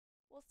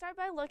We'll start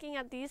by looking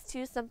at these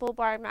two simple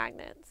bar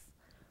magnets.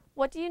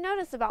 What do you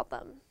notice about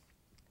them?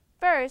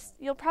 First,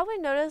 you'll probably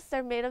notice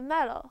they're made of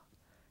metal.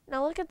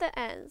 Now look at the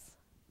ends.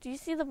 Do you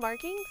see the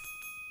markings?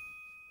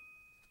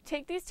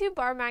 Take these two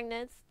bar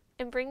magnets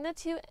and bring the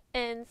two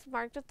ends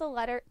marked with the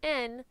letter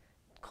N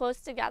close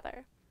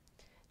together.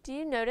 Do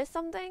you notice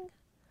something?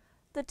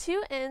 The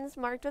two ends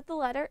marked with the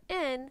letter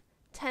N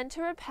tend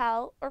to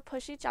repel or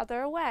push each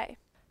other away.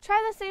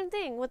 Try the same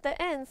thing with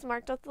the ends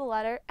marked with the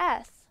letter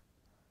S.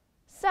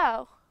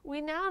 So,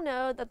 we now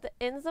know that the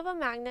ends of a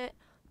magnet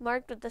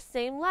marked with the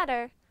same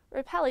letter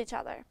repel each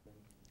other.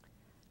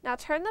 Now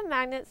turn the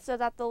magnet so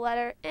that the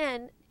letter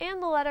N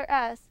and the letter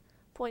S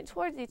point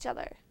towards each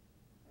other.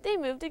 They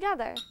move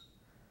together.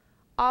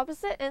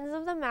 Opposite ends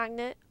of the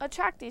magnet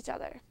attract each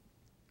other.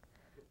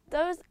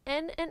 Those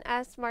N and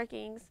S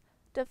markings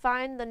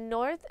define the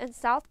north and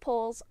south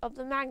poles of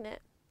the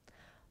magnet.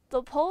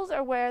 The poles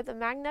are where the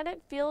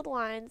magnetic field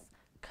lines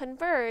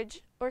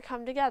converge or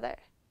come together.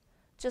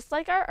 Just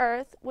like our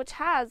Earth, which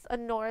has a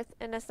north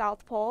and a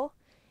south pole,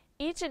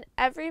 each and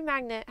every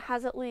magnet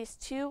has at least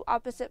two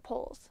opposite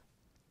poles.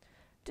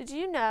 Did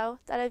you know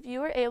that if you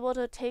were able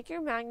to take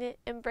your magnet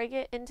and break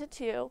it into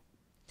two,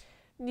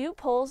 new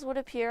poles would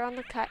appear on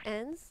the cut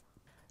ends?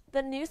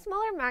 The new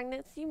smaller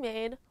magnets you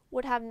made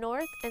would have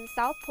north and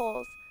south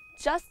poles,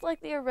 just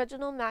like the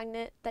original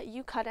magnet that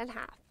you cut in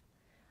half.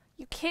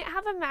 You can't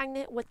have a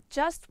magnet with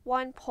just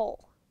one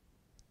pole.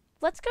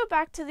 Let's go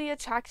back to the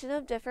attraction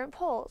of different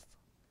poles.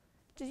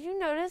 Did you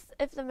notice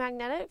if the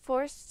magnetic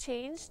force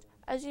changed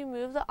as you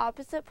move the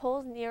opposite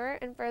poles nearer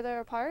and further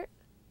apart?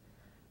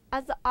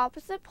 As the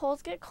opposite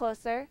poles get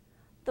closer,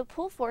 the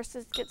pull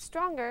forces get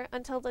stronger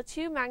until the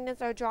two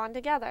magnets are drawn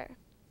together.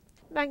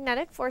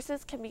 Magnetic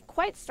forces can be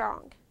quite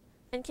strong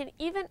and can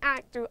even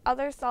act through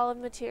other solid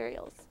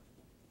materials.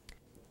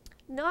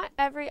 Not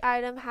every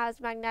item has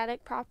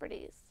magnetic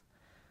properties.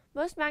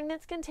 Most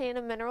magnets contain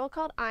a mineral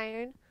called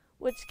iron,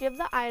 which give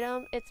the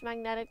item its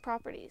magnetic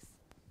properties.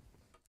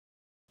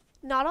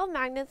 Not all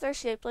magnets are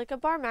shaped like a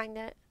bar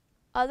magnet.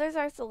 Others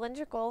are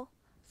cylindrical,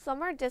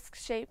 some are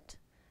disc-shaped,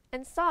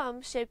 and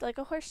some shaped like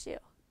a horseshoe.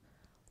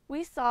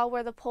 We saw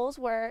where the poles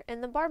were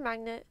in the bar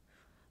magnet,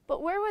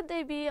 but where would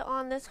they be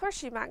on this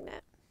horseshoe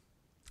magnet?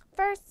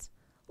 First,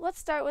 let's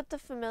start with the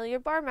familiar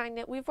bar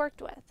magnet we've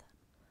worked with.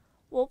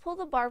 We'll pull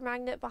the bar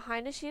magnet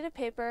behind a sheet of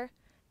paper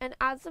and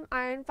add some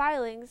iron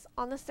filings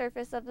on the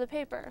surface of the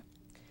paper.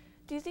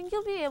 Do you think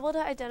you'll be able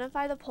to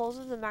identify the poles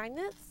of the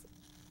magnets?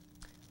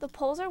 The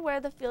poles are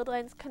where the field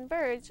lines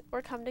converge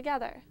or come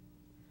together.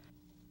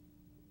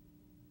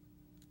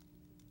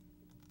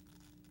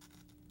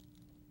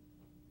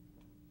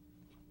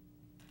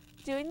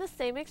 Doing the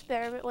same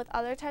experiment with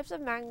other types of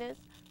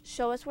magnets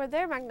show us where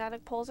their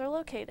magnetic poles are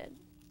located.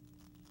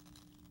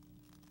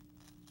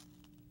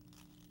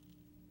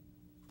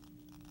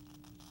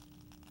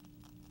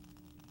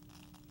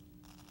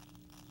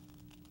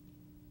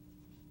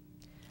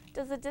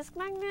 Does a disc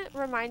magnet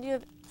remind you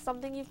of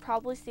something you've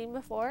probably seen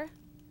before?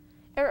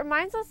 It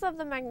reminds us of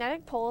the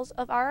magnetic poles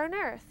of our own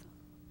Earth.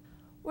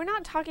 We're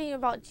not talking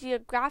about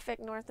geographic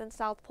north and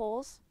south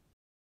poles.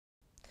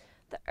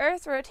 The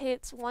Earth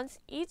rotates once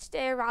each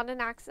day around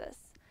an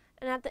axis,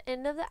 and at the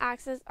end of the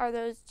axis are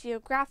those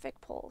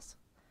geographic poles.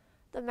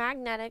 The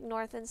magnetic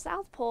north and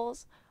south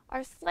poles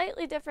are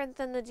slightly different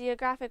than the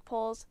geographic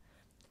poles,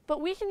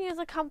 but we can use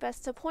a compass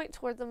to point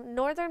toward the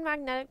northern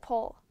magnetic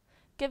pole,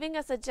 giving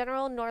us a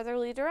general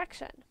northerly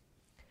direction.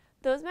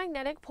 Those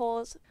magnetic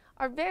poles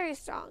are very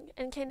strong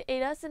and can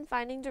aid us in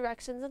finding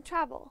directions of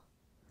travel.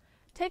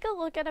 Take a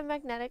look at a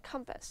magnetic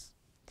compass.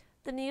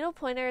 The needle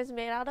pointer is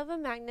made out of a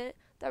magnet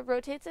that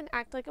rotates and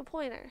acts like a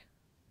pointer.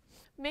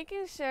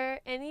 Making sure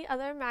any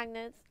other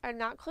magnets are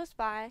not close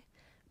by,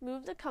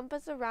 move the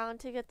compass around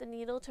to get the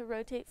needle to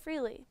rotate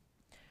freely.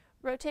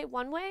 Rotate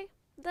one way,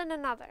 then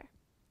another.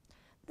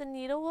 The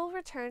needle will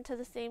return to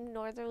the same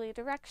northerly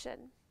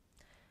direction.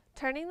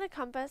 Turning the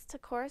compass to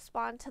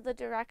correspond to the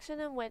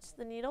direction in which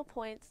the needle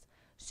points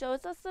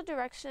shows us the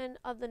direction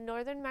of the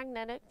northern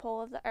magnetic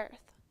pole of the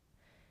Earth.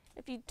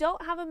 If you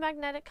don't have a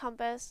magnetic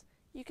compass,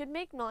 you could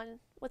make one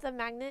with a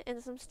magnet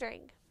and some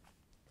string.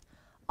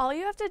 All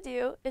you have to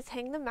do is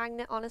hang the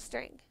magnet on a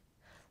string.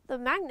 The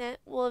magnet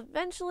will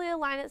eventually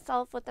align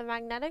itself with the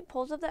magnetic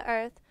poles of the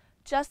Earth,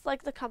 just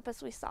like the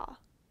compass we saw.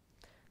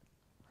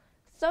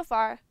 So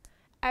far,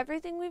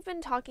 everything we've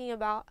been talking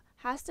about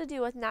has to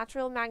do with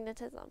natural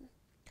magnetism.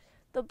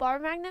 The bar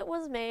magnet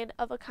was made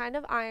of a kind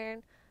of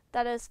iron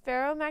that is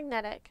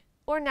ferromagnetic,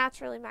 or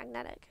naturally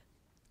magnetic.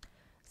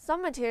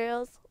 Some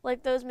materials,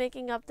 like those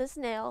making up this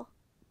nail,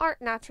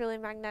 aren't naturally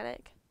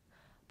magnetic,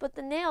 but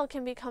the nail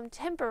can become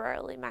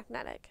temporarily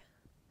magnetic.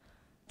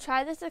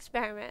 Try this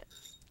experiment.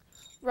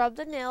 Rub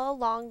the nail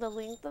along the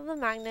length of the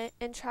magnet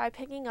and try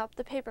picking up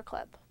the paper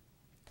clip.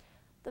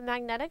 The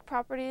magnetic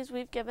properties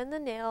we've given the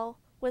nail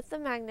with the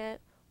magnet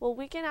will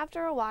weaken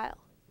after a while,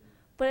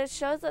 but it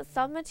shows that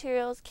some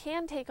materials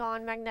can take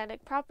on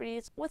magnetic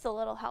properties with a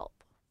little help.